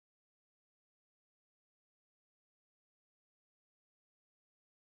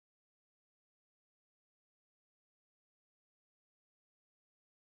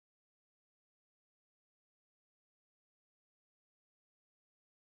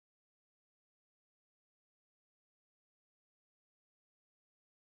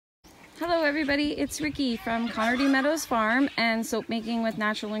Hello everybody, it's Ricky from Connerty Meadows Farm and Soap Making with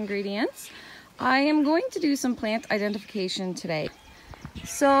Natural Ingredients. I am going to do some plant identification today.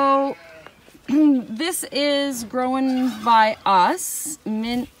 So this is grown by us.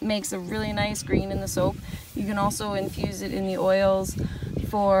 Mint makes a really nice green in the soap. You can also infuse it in the oils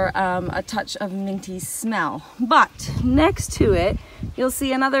for a touch of minty smell. But next to it, you'll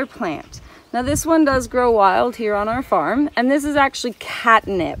see another plant. Now this one does grow wild here on our farm, and this is actually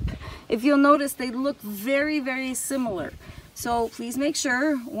catnip. If you'll notice, they look very, very similar. So please make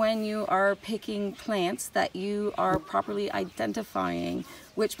sure when you are picking plants that you are properly identifying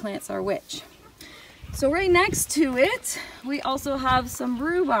which plants are which. So right next to it, we also have some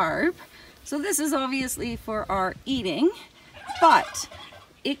rhubarb. So this is obviously for our eating, but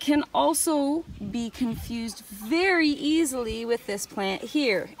it can also be confused very easily with this plant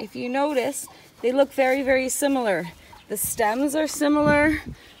here. If you notice, they look very, very similar. The stems are similar,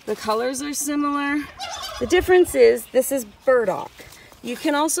 the colors are similar. The difference is this is burdock. You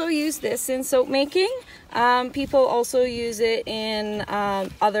can also use this in soap making. People also use it in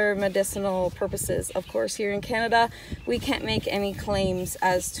other medicinal purposes. Of course, here in Canada, we can't make any claims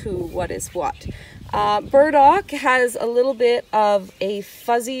as to what is what. Burdock has a little bit of a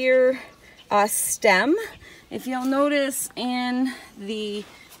fuzzier stem. If you'll notice in the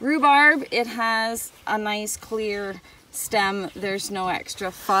rhubarb, it has a nice clear stem. There's no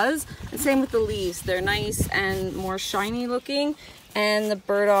extra fuzz. The same with the leaves. They're nice and more shiny looking, and the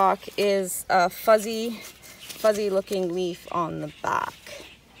burdock is a fuzzy looking leaf on the back.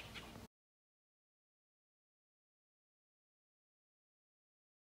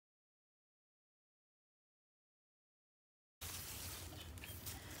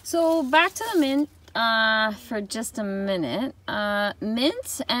 So back to the mint for just a minute.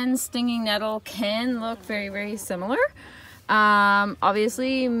 Mint and stinging nettle can look very, very similar.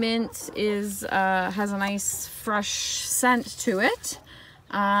 Obviously mint is has a nice fresh scent to it,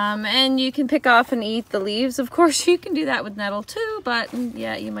 and you can pick off and eat the leaves. Of course you can do that with nettle too, but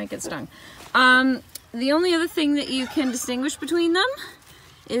yeah, you might get stung. The only other thing that you can distinguish between them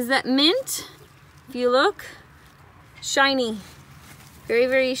is that mint, if you look, shiny, very,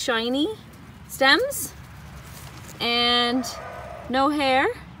 very shiny stems and no hair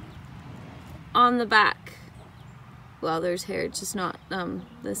on the back. Well, there's hair, it's just not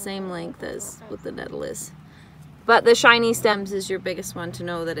the same length as what the nettle is. But the shiny stems is your biggest one to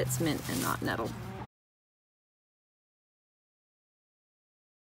know that it's mint and not nettle.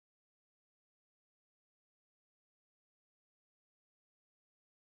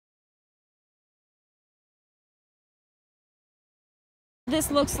 This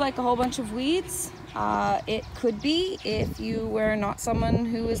looks like a whole bunch of weeds. It could be if you were not someone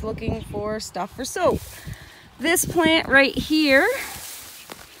who is looking for stuff for soap. This plant right here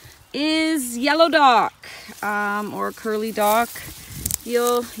is yellow dock or curly dock.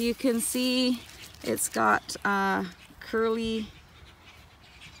 You can see it's got curly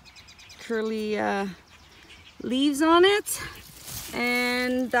leaves on it,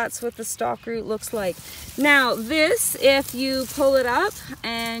 and that's what the stalk root looks like. Now this, if you pull it up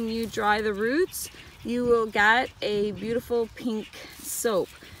and you dry the roots, you will get a beautiful pink soap.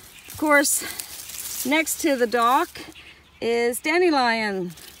 Of course, next to the dock is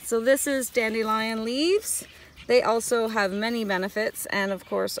dandelion. So this is dandelion leaves. They also have many benefits and of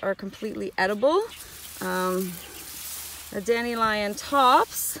course are completely edible. The dandelion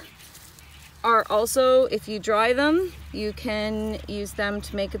tops are also, if you dry them, you can use them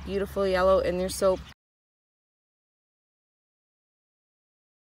to make a beautiful yellow in your soap.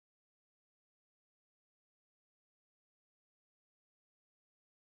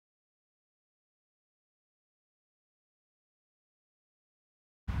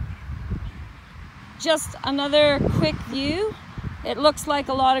 Just another quick view. It looks like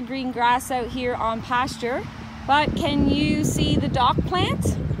a lot of green grass out here on pasture, but can you see the dock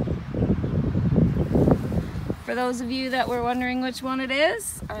plant? For those of you that were wondering which one it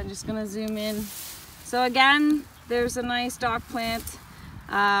is, I'm just gonna zoom in. So again, there's a nice dock plant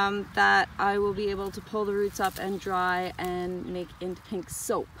that I will be able to pull the roots up and dry and make into pink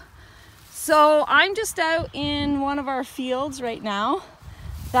soap. So I'm just out in one of our fields right now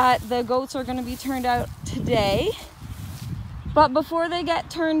that the goats are going to be turned out today. But before they get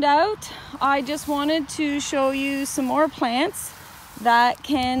turned out, I just wanted to show you some more plants that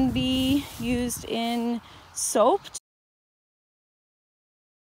can be used in soap.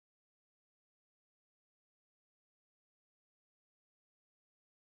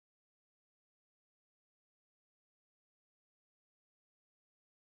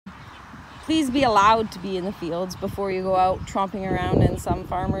 please be allowed to be in the fields before you go out tromping around in some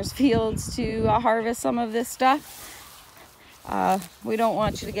farmers' fields to harvest some of this stuff. We don't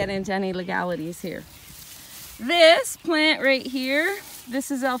want you to get into any legalities here. This plant right here,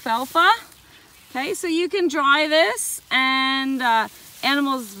 this is alfalfa. Okay, so you can dry this, and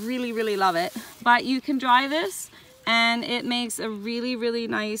animals really love it. But you can dry this and it makes a really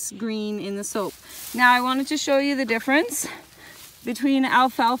nice green in the soap. Now I wanted to show you the difference between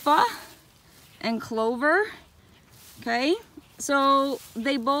alfalfa and clover. Okay, so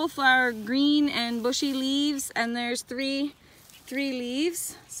they both are green and bushy leaves, and there's three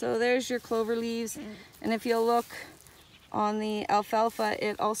leaves. So there's your clover leaves, and if you'll look on the alfalfa,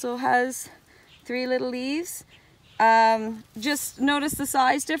 it also has 3 little leaves. Just notice the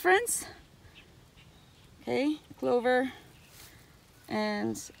size difference. Okay, clover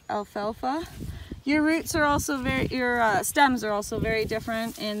and alfalfa. Your roots are also your stems are also very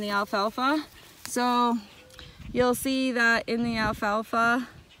different in the alfalfa. So you'll see that in the alfalfa,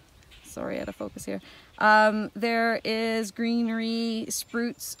 sorry, out of focus here, there is greenery,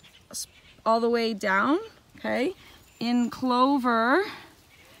 sprouts all the way down. Okay, in clover,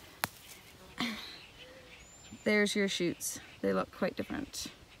 there's your shoots. They look quite different.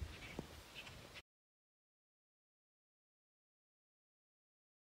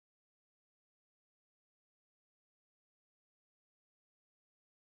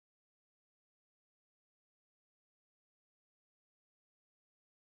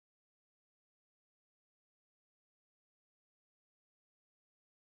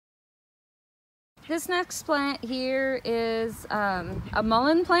 This next plant here is a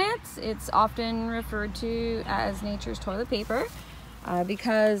mullein plant. It's often referred to as nature's toilet paper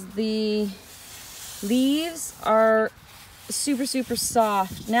because the leaves are super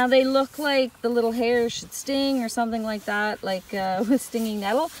soft. Now they look like the little hairs should sting or something like that, like with stinging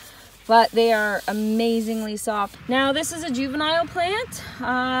nettle, but they are amazingly soft. Now this is a juvenile plant,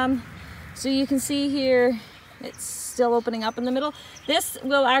 so you can see here it's still opening up in the middle. This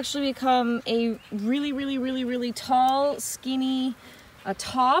will actually become a really tall, skinny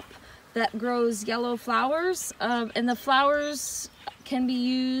top that grows yellow flowers, and the flowers can be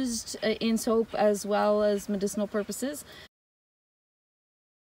used in soap as well as medicinal purposes.